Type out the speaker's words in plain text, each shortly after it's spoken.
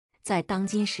在当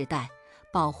今时代，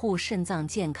保护肾脏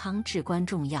健康至关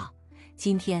重要。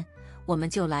今天我们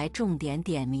就来重点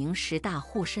点名10大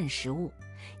护肾食物，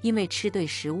因为吃对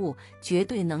食物绝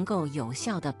对能够有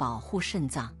效地保护肾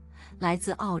脏。来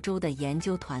自澳洲的研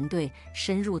究团队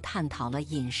深入探讨了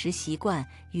饮食习惯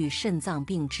与肾脏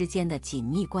病之间的紧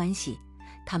密关系。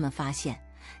他们发现，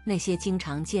那些经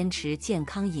常坚持健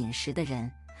康饮食的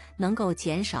人，能够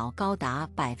减少高达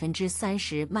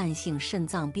30%慢性肾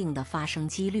脏病的发生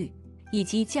几率，以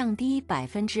及降低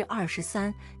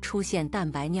23%出现蛋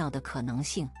白尿的可能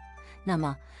性。那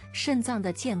么，肾脏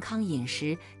的健康饮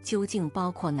食究竟包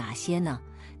括哪些呢？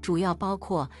主要包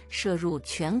括摄入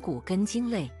全谷根茎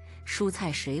类、蔬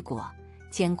菜水果、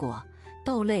坚果、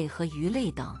豆类和鱼类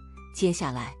等。接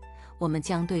下来，我们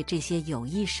将对这些有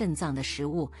益肾脏的食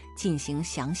物进行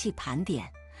详细盘点，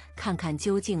看看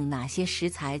究竟哪些食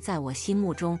材在我心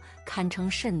目中堪称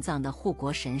肾脏的护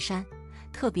国神山，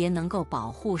特别能够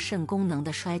保护肾功能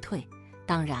的衰退。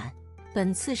当然，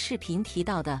本次视频提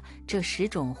到的这10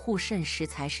种护肾食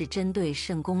材是针对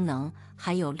肾功能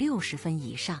还有60分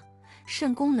以上、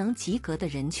肾功能及格的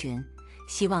人群，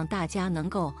希望大家能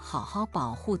够好好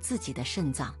保护自己的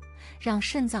肾脏，让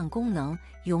肾脏功能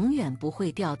永远不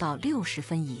会掉到60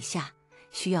分以下。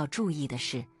需要注意的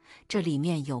是，这里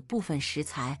面有部分食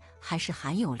材还是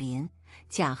含有磷、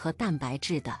钾和蛋白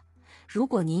质的。如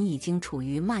果您已经处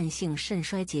于慢性肾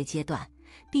衰竭阶段，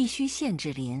必须限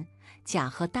制磷、钾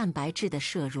和蛋白质的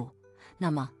摄入。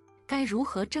那么，该如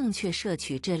何正确摄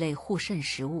取这类护肾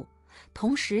食物，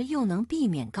同时又能避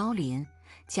免高磷、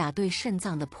钾对肾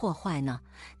脏的破坏呢？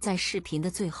在视频的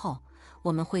最后，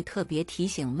我们会特别提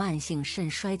醒慢性肾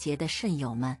衰竭的肾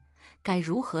友们，该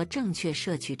如何正确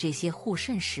摄取这些护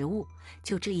肾食物，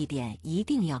就这一点一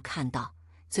定要看到。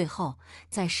最后，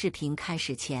在视频开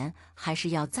始前，还是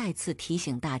要再次提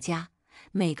醒大家，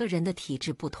每个人的体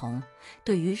质不同，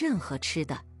对于任何吃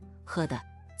的、喝的、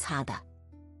擦的、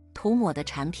涂抹的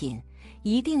产品，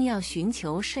一定要寻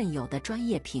求肾友的专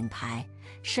业品牌。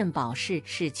肾宝适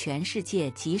是全世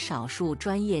界极少数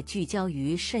专业聚焦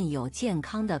于肾友健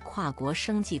康的跨国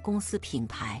生技公司品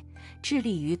牌，致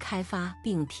力于开发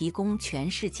并提供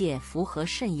全世界符合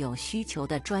肾友需求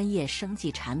的专业生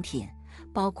技产品，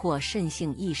包括肾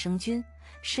性益生菌、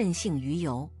肾性鱼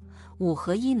油、5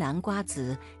合1南瓜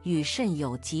子与肾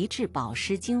友极致保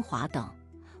湿精华等。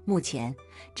目前，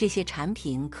这些产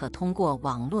品可通过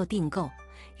网络订购，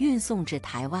运送至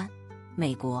台湾、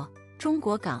美国、中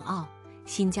国港澳、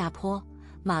新加坡、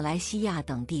马来西亚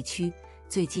等地区。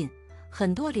最近，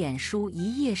很多脸书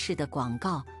一页式的广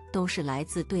告都是来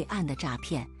自对岸的诈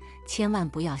骗，千万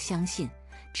不要相信，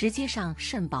直接上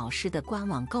肾宝适的官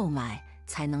网购买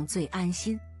才能最安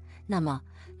心。那么，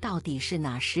到底是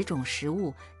哪10种食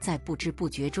物在不知不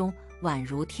觉中宛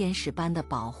如天使般地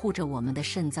保护着我们的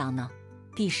肾脏呢？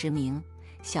第10名，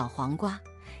小黄瓜。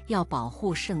要保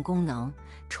护肾功能，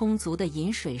充足的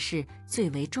饮水是最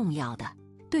为重要的。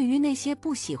对于那些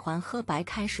不喜欢喝白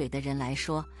开水的人来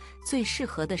说，最适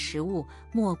合的食物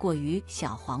莫过于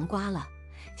小黄瓜了。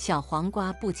小黄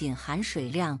瓜不仅含水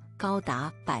量高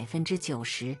达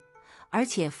90%，而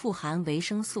且富含维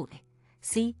生素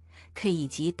A、C、K 以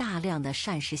及大量的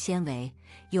膳食纤维，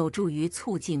有助于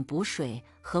促进补水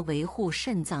和维护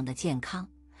肾脏的健康。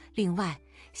另外，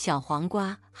小黄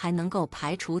瓜还能够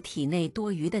排除体内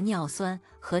多余的尿酸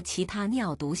和其他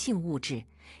尿毒性物质，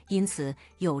因此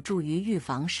有助于预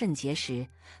防肾结石、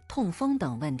痛风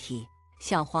等问题。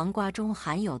小黄瓜中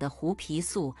含有的胡皮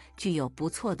素具有不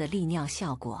错的利尿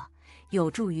效果，有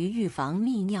助于预防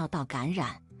泌尿道感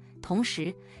染。同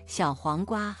时，小黄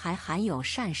瓜还含有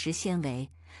膳食纤维，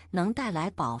能带来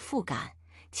饱腹感，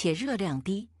且热量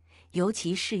低，尤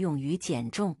其适用于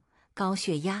减重、高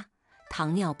血压、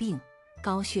糖尿病、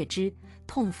高血脂、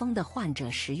痛风的患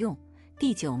者食用。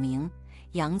第9名，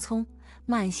洋葱。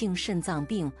慢性肾脏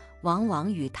病往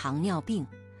往与糖尿病、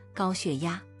高血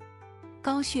压、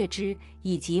高血脂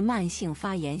以及慢性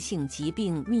发炎性疾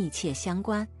病密切相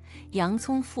关。洋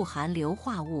葱富含硫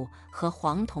化物和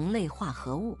黄酮类化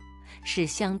合物，是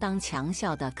相当强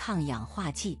效的抗氧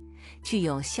化剂，具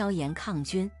有消炎抗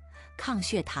菌、抗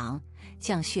血糖、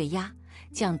降血压、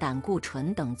降胆固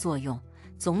醇等作用。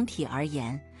总体而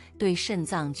言，对肾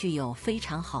脏具有非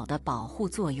常好的保护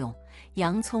作用。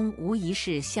洋葱无疑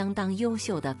是相当优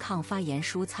秀的抗发炎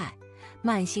蔬菜，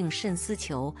慢性肾丝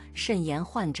球肾炎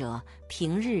患者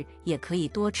平日也可以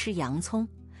多吃洋葱。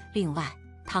另外，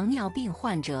糖尿病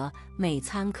患者每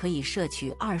餐可以摄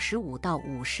取25到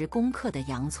50公克的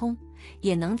洋葱，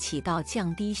也能起到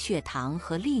降低血糖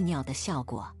和利尿的效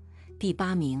果。第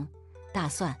8名，大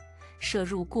蒜。摄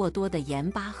入过多的盐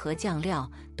巴和酱料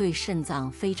对肾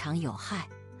脏非常有害，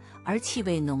而气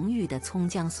味浓郁的葱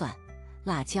姜蒜、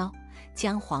辣椒、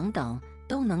姜黄等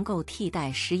都能够替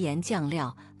代食盐酱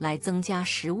料来增加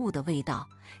食物的味道，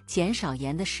减少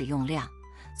盐的使用量，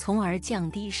从而降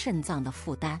低肾脏的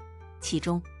负担。其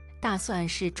中，大蒜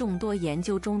是众多研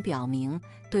究中表明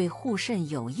对护肾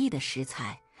有益的食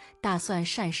材。大蒜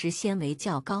膳食纤维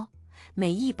较高，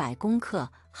每100公克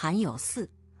含有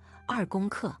4.2公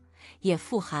克，也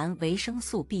富含维生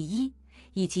素 B1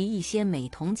 以及一些镁、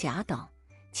铜、钾等。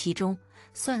其中，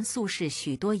蒜素是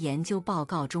许多研究报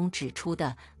告中指出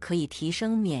的可以提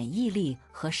升免疫力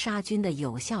和杀菌的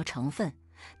有效成分。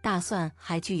大蒜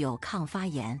还具有抗发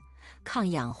炎、抗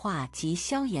氧化及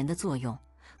消炎的作用，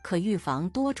可预防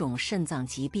多种肾脏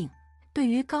疾病，对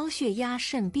于高血压、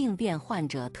肾病变患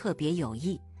者特别有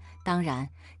益。当然，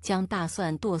将大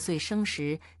蒜剁碎生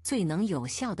食最能有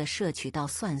效地摄取到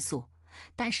蒜素，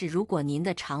但是如果您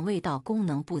的肠胃道功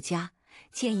能不佳，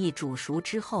建议煮熟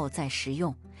之后再食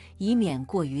用，以免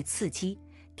过于刺激。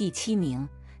第7名，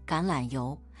橄榄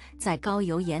油。在高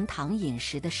油盐糖饮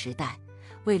食的时代，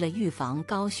为了预防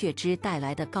高血脂带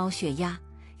来的高血压、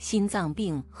心脏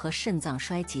病和肾脏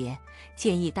衰竭，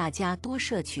建议大家多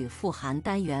摄取富含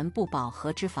单元不饱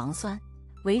和脂肪酸、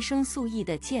维生素 E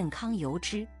的健康油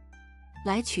脂，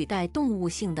来取代动物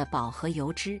性的饱和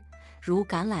油脂，如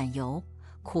橄榄油、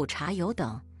苦茶油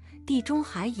等。地中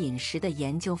海饮食的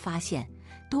研究发现，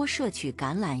多摄取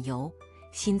橄榄油，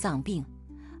心脏病、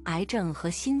癌症和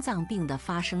心脏病的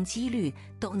发生几率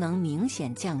都能明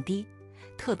显降低。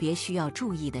特别需要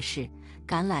注意的是，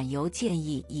橄榄油建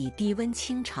议以低温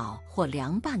清炒或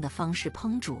凉拌的方式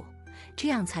烹煮，这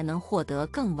样才能获得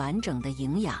更完整的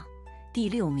营养。第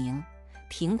6名，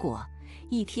苹果。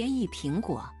一天一苹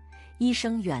果，医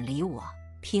生远离我。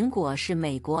苹果是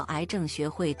美国癌症学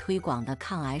会推广的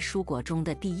抗癌蔬果中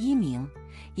的第1名，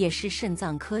也是肾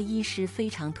脏科医师非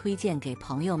常推荐给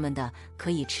朋友们的可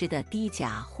以吃的低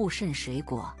钾护肾水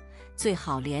果，最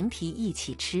好连皮一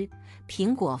起吃。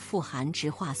苹果富含植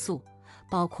化素，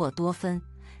包括多酚、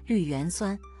绿原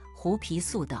酸、胡皮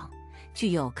素等，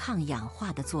具有抗氧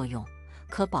化的作用，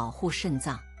可保护肾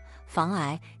脏、防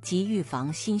癌及预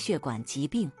防心血管疾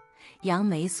病。杨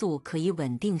梅素可以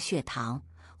稳定血糖，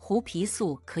胡皮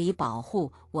素可以保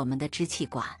护我们的支气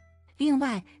管。另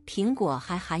外，苹果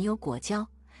还含有果胶、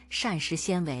膳食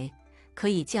纤维，可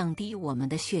以降低我们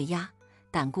的血压、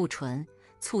胆固醇，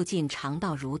促进肠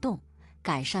道蠕动，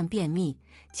改善便秘，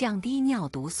降低尿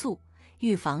毒素，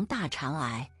预防大肠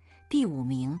癌。第5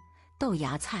名，豆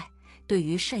芽菜。对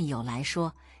于肾友来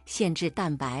说，限制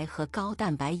蛋白和高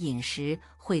蛋白饮食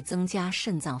会增加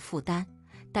肾脏负担，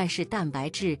但是蛋白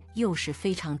质又是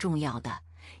非常重要的，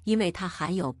因为它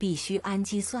含有必需氨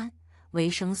基酸、维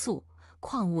生素、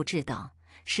矿物质等，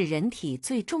是人体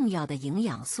最重要的营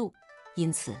养素。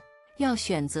因此，要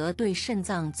选择对肾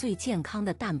脏最健康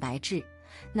的蛋白质，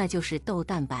那就是豆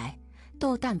蛋白。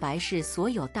豆蛋白是所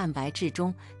有蛋白质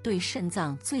中对肾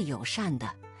脏最友善的，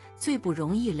最不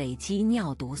容易累积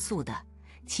尿毒素的。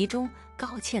其中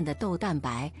高纤的豆蛋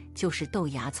白就是豆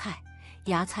芽菜。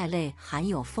芽菜类含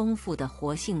有丰富的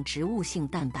活性植物性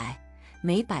蛋白，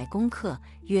每100公克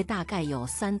约大概有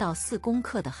3到4公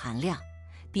克的含量，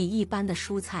比一般的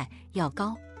蔬菜要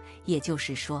高。也就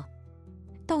是说，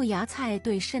豆芽菜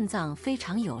对肾脏非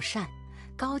常友善，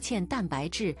高纤蛋白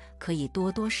质可以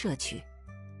多多摄取。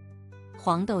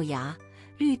黄豆芽、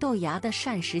绿豆芽的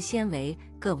膳食纤维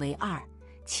各为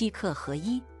7克合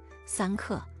3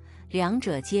克，两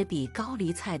者皆比高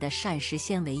丽菜的膳食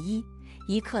纤维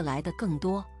1克来的更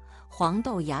多。黄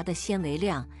豆芽的纤维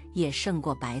量也胜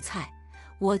过白菜、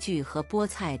莴苣和菠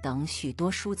菜等许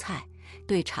多蔬菜，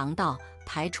对肠道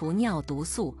排除尿毒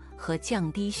素和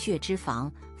降低血脂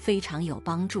肪非常有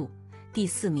帮助。第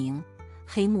4名，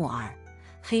黑木耳。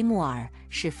黑木耳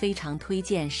是非常推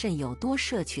荐肾友多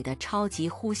摄取的超级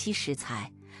呼吸食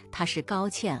材，它是高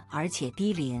纤而且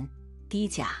低磷、低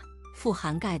钾、富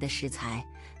含钙的食材，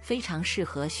非常适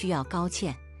合需要高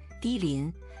纤、低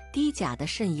磷、低钾的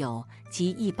肾友及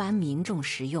一般民众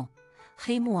食用。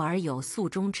黑木耳有素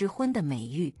中之荤的美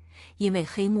誉，因为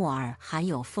黑木耳含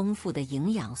有丰富的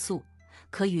营养素，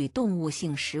可与动物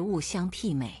性食物相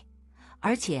媲美，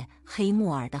而且黑木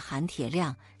耳的含铁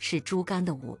量是猪肝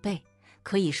的5倍，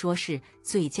可以说是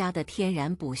最佳的天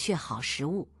然补血好食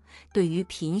物，对于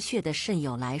贫血的肾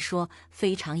友来说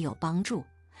非常有帮助。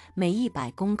每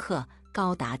100公克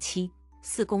高达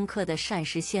4公克的膳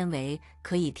食纤维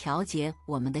可以调节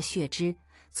我们的血脂，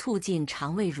促进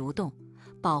肠胃蠕动，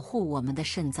保护我们的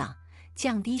肾脏，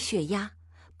降低血压，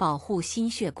保护心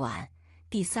血管。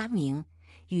第3名，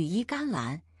羽衣甘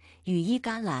蓝。羽衣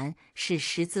甘蓝是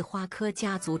十字花科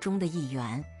家族中的一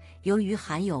员，由于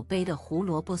含有贝的胡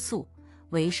萝卜素、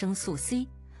维生素 C、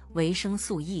维生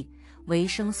素 E、维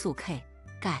生素 K、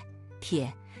钙、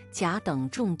铁、钾等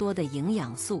众多的营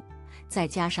养素，再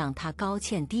加上它高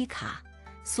纤低卡，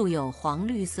素有黄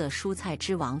绿色蔬菜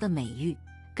之王的美誉。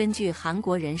根据韩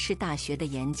国人事大学的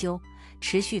研究，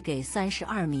持续给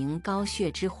32名高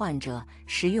血脂患者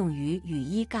食用于羽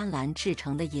衣甘蓝制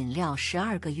成的饮料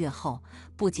12个月后，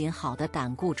不仅好的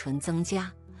胆固醇增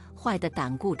加，坏的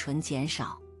胆固醇减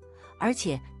少，而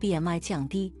且 BMI 降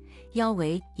低，腰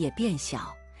围也变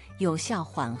小，有效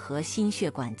缓和心血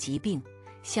管疾病。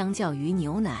相较于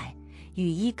牛奶，羽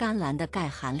衣甘蓝的钙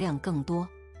含量更多，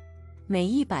每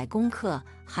100公克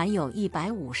含有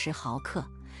150毫克。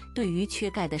对于缺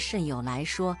钙的肾友来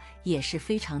说也是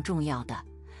非常重要的。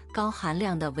高含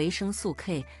量的维生素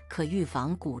K 可预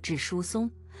防骨质疏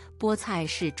松。菠菜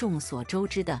是众所周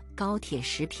知的高铁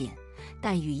食品，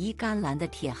但羽衣甘蓝的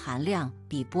铁含量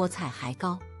比菠菜还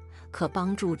高，可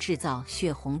帮助制造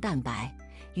血红蛋白。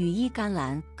羽衣甘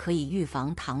蓝可以预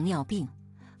防糖尿病。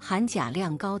含钾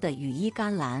量高的羽衣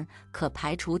甘蓝可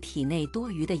排除体内多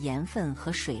余的盐分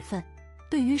和水分。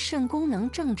对于肾功能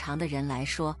正常的人来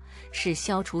说，是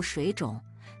消除水肿、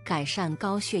改善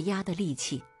高血压的利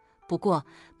器。不过，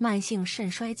慢性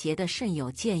肾衰竭的肾友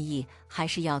建议还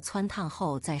是要汆烫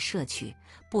后再摄取，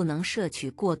不能摄取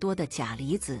过多的钾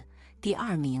离子。第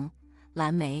2名，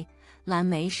蓝莓。蓝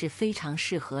莓是非常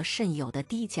适合肾友的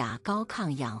低钾高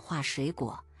抗氧化水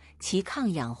果，其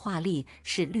抗氧化力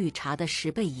是绿茶的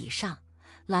10倍以上。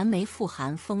蓝莓富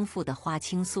含丰富的花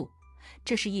青素，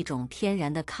这是一种天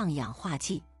然的抗氧化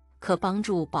剂，可帮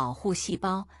助保护细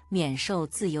胞免受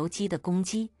自由基的攻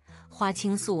击。花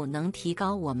青素能提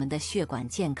高我们的血管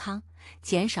健康，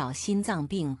减少心脏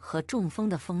病和中风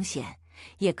的风险，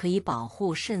也可以保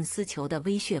护肾丝球的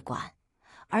微血管，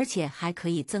而且还可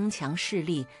以增强视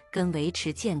力跟维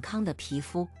持健康的皮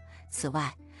肤。此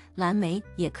外，蓝莓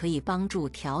也可以帮助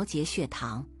调节血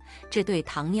糖，这对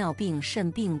糖尿病、肾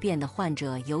病变的患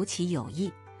者尤其有益。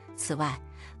此外，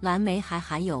蓝莓还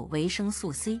含有维生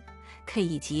素 C、K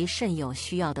以及肾友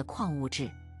需要的矿物质，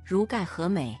如钙和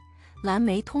镁。蓝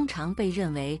莓通常被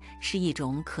认为是一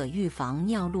种可预防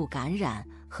尿路感染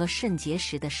和肾结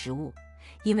石的食物，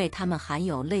因为它们含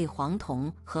有类黄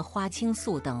酮和花青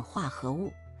素等化合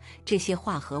物。这些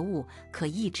化合物可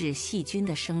抑制细菌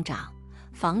的生长，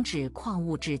防止矿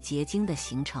物质结晶的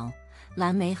形成。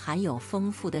蓝莓含有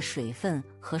丰富的水分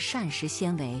和膳食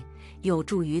纤维，有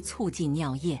助于促进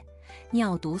尿液、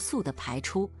尿毒素的排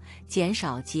出，减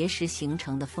少结石形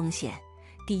成的风险。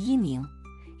第1名，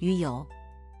鱼油。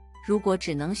如果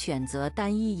只能选择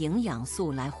单一营养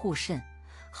素来护肾，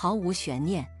毫无悬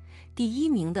念，第1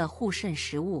名的护肾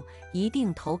食物一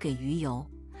定投给鱼油。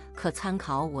可参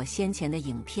考我先前的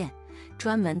影片，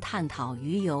专门探讨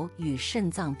鱼油与肾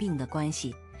脏病的关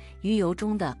系。鱼油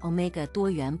中的 Omega 多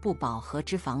元不饱和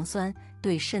脂肪酸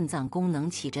对肾脏功能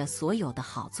起着所有的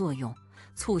好作用，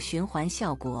促循环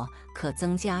效果可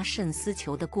增加肾丝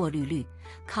球的过滤率，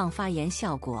抗发炎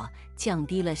效果降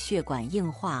低了血管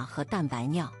硬化和蛋白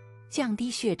尿，降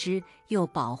低血脂又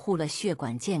保护了血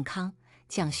管健康，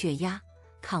降血压、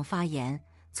抗发炎、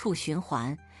促循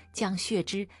环、降血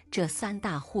脂这3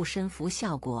大护身符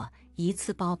效果一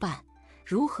次包办。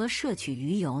如何摄取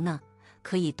鱼油呢？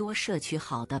可以多摄取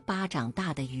好的巴掌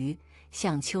大的鱼，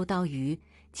像秋刀鱼、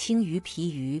青鱼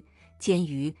皮鱼、煎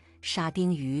鱼、沙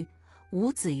丁鱼、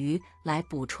无籽鱼来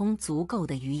补充足够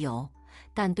的鱼油。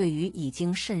但对于已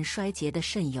经肾衰竭的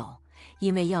肾友，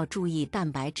因为要注意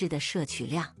蛋白质的摄取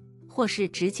量，或是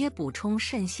直接补充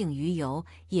肾性鱼油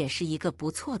也是一个不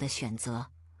错的选择。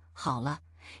好了，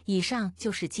以上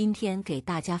就是今天给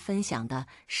大家分享的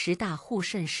10大护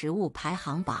肾食物排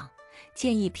行榜。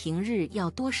建议平日要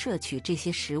多摄取这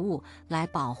些食物来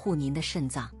保护您的肾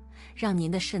脏，让您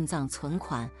的肾脏存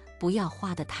款不要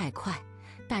花得太快。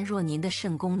但若您的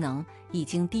肾功能已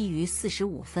经低于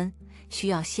45分，需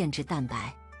要限制蛋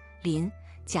白、磷、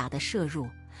钾的摄入，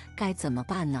该怎么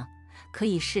办呢？可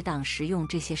以适当食用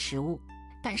这些食物，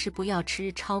但是不要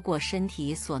吃超过身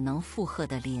体所能负荷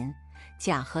的磷、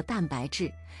钾和蛋白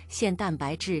质。限蛋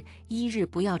白质1日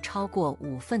不要超过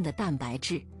5份的蛋白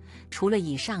质。除了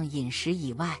以上饮食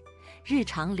以外，日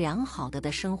常良好的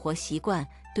生活习惯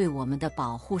对我们的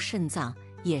保护肾脏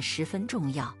也十分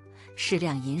重要。适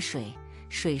量饮水，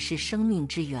水是生命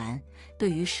之源，对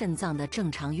于肾脏的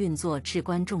正常运作至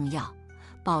关重要。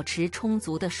保持充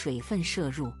足的水分摄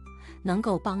入，能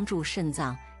够帮助肾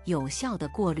脏有效地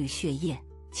过滤血液，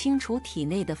清除体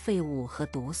内的废物和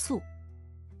毒素。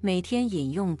每天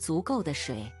饮用足够的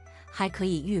水，还可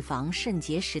以预防肾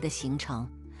结石的形成，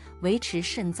维持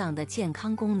肾脏的健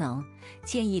康功能。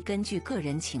建议根据个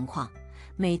人情况，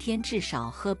每天至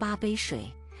少喝8杯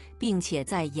水，并且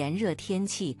在炎热天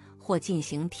气或进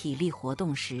行体力活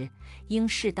动时，应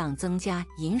适当增加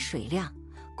饮水量，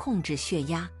控制血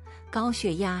压。高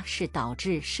血压是导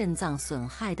致肾脏损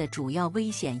害的主要危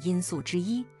险因素之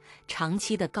一，长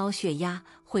期的高血压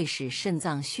会使肾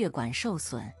脏血管受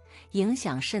损，影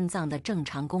响肾脏的正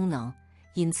常功能。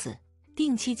因此，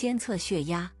定期监测血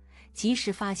压，及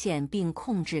时发现并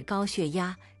控制高血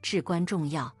压至关重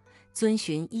要。遵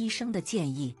循医生的建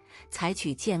议，采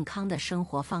取健康的生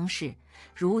活方式，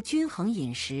如均衡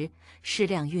饮食、适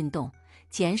量运动、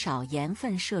减少盐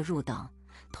分摄入等。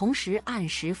同时按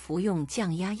时服用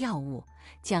降压药物，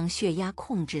将血压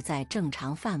控制在正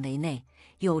常范围内，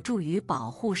有助于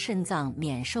保护肾脏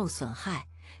免受损害，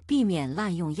避免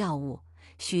滥用药物。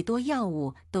许多药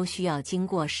物都需要经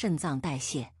过肾脏代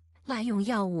谢，滥用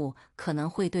药物可能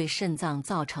会对肾脏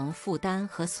造成负担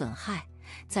和损害。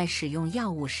在使用药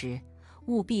物时，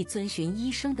务必遵循医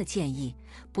生的建议，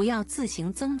不要自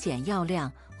行增减药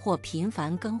量或频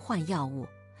繁更换药物，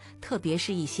特别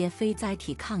是一些非甾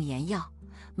体抗炎药、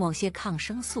某些抗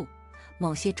生素、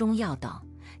某些中药等，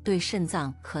对肾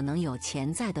脏可能有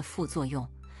潜在的副作用。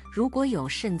如果有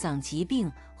肾脏疾病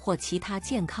或其他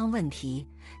健康问题，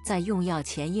在用药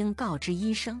前应告知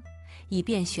医生，以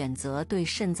便选择对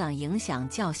肾脏影响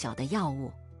较小的药物。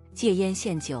戒烟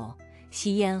限酒、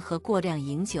吸烟和过量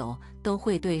饮酒都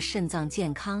会对肾脏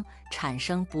健康产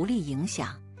生不利影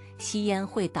响。吸烟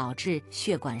会导致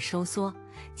血管收缩，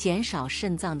减少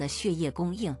肾脏的血液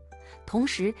供应。同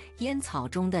时，烟草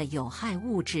中的有害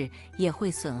物质也会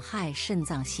损害肾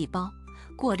脏细胞。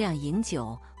过量饮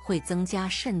酒会增加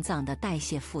肾脏的代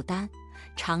谢负担，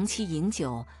长期饮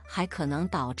酒还可能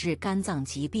导致肝脏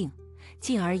疾病，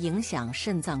进而影响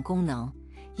肾脏功能。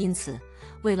因此，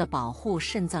为了保护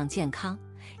肾脏健康，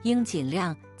应尽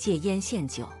量戒烟限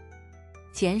酒，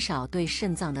减少对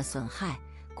肾脏的损害。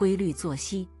规律作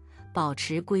息，保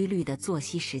持规律的作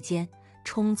息时间，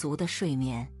充足的睡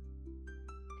眠，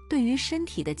对于身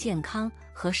体的健康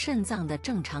和肾脏的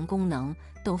正常功能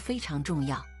都非常重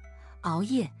要。熬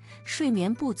夜、睡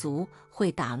眠不足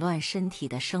会打乱身体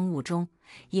的生物钟，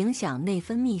影响内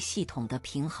分泌系统的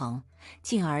平衡，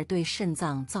进而对肾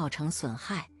脏造成损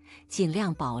害。尽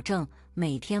量保证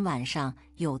每天晚上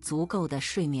有足够的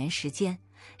睡眠时间，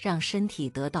让身体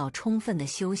得到充分的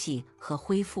休息和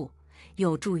恢复，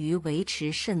有助于维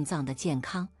持肾脏的健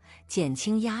康，减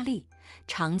轻压力。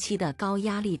长期的高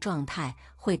压力状态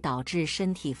会导致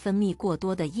身体分泌过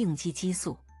多的应激激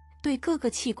素，对各个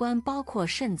器官包括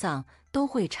肾脏都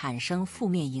会产生负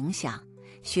面影响。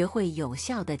学会有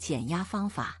效的减压方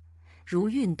法，如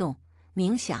运动、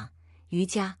冥想、瑜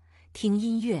伽、听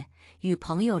音乐、与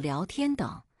朋友聊天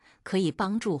等，可以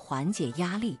帮助缓解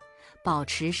压力，保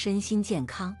持身心健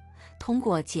康。通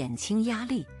过减轻压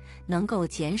力，能够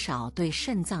减少对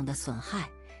肾脏的损害，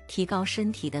提高身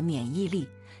体的免疫力。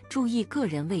注意个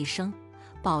人卫生，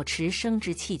保持生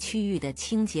殖器区域的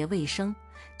清洁卫生，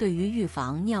对于预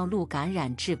防尿路感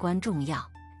染至关重要。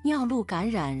尿路感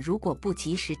染如果不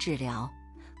及时治疗，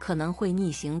可能会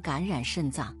逆行感染肾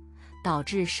脏，导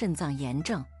致肾脏炎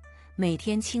症。每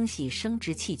天清洗生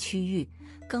殖器区域，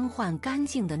更换干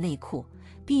净的内裤，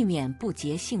避免不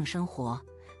洁性生活，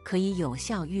可以有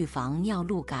效预防尿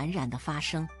路感染的发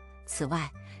生。此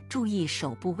外，注意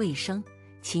手部卫生，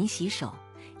勤洗手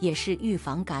也是预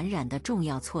防感染的重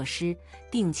要措施。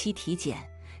定期体检，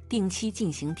定期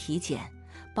进行体检，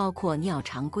包括尿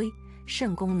常规、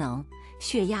肾功能、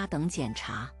血压等检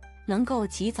查，能够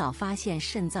及早发现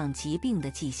肾脏疾病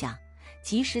的迹象，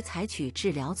及时采取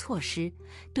治疗措施。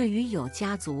对于有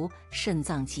家族肾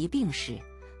脏疾病史、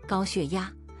高血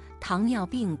压、糖尿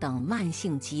病等慢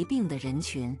性疾病的人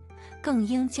群，更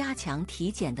应加强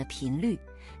体检的频率，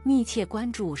密切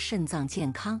关注肾脏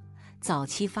健康，早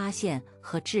期发现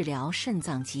和治疗肾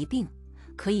脏疾病，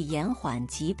可以延缓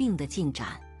疾病的进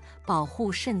展，保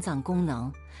护肾脏功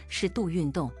能。适度运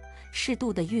动，适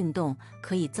度的运动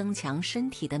可以增强身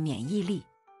体的免疫力，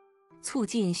促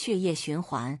进血液循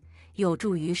环，有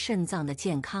助于肾脏的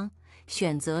健康。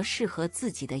选择适合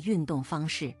自己的运动方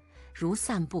式，如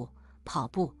散步、跑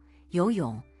步、游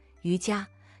泳、瑜伽、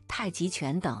太极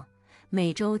拳等，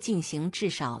每周进行至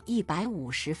少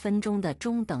150分钟的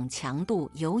中等强度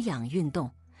有氧运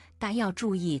动，但要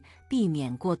注意避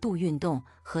免过度运动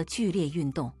和剧烈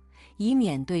运动，以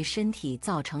免对身体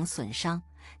造成损伤。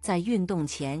在运动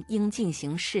前应进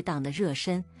行适当的热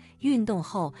身，运动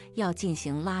后要进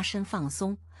行拉伸放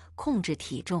松，控制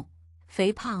体重。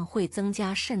肥胖会增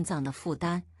加肾脏的负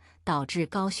担，导致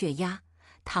高血压、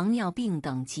糖尿病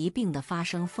等疾病的发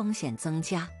生风险增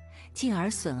加，进而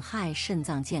损害肾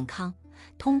脏健康。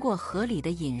通过合理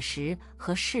的饮食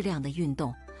和适量的运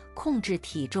动，控制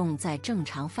体重在正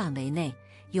常范围内，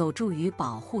有助于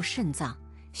保护肾脏，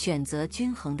选择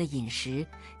均衡的饮食，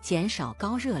减少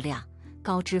高热量、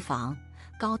高脂肪、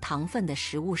高糖分的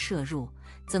食物摄入，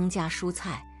增加蔬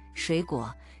菜、水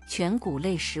果、全谷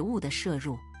类食物的摄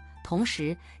入，同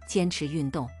时坚持运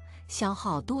动，消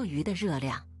耗多余的热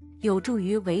量，有助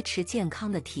于维持健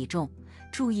康的体重。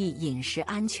注意饮食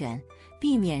安全，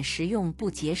避免食用不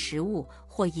洁食物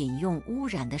或饮用污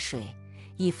染的水，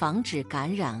以防止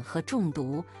感染和中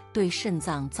毒对肾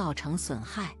脏造成损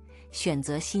害。选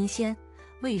择新鲜、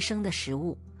卫生的食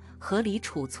物，合理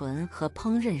储存和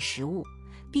烹饪食物，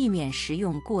避免食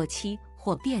用过期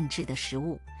或变质的食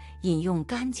物。饮用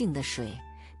干净的水，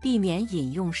避免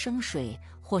饮用生水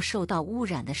或受到污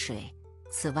染的水。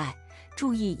此外，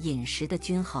注意饮食的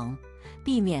均衡，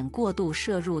避免过度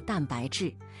摄入蛋白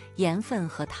质、盐分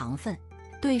和糖分，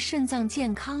对肾脏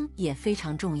健康也非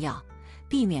常重要。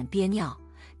避免憋尿，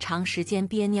长时间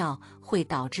憋尿会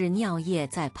导致尿液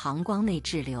在膀胱内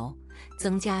滞留，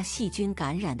增加细菌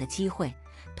感染的机会，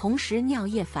同时尿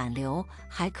液反流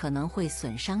还可能会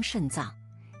损伤肾脏。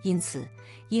因此，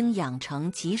应养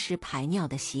成及时排尿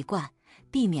的习惯，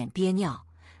避免憋尿。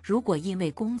如果因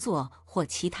为工作或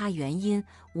其他原因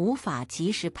无法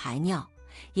及时排尿，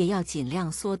也要尽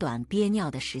量缩短憋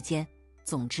尿的时间。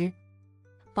总之，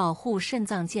保护肾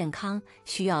脏健康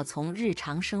需要从日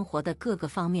常生活的各个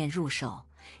方面入手，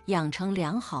养成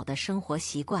良好的生活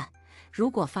习惯。如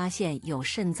果发现有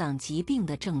肾脏疾病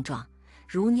的症状，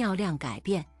如尿量改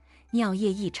变、尿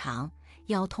液异常、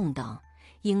腰痛等，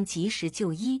应及时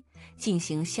就医，进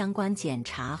行相关检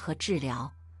查和治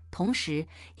疗。同时，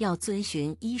要遵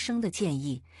循医生的建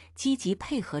议，积极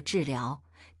配合治疗，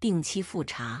定期复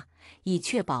查，以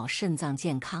确保肾脏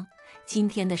健康。今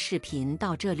天的视频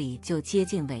到这里就接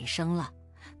近尾声了。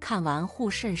看完护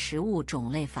肾食物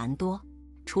种类繁多，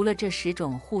除了这10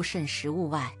种护肾食物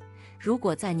外，如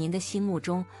果在您的心目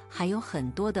中还有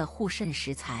很多的护肾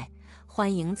食材，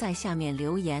欢迎在下面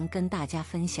留言跟大家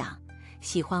分享。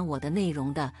喜欢我的内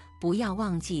容的，不要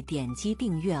忘记点击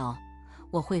订阅哦。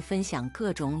我会分享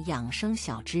各种养生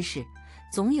小知识，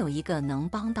总有一个能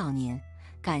帮到您。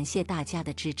感谢大家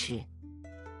的支持。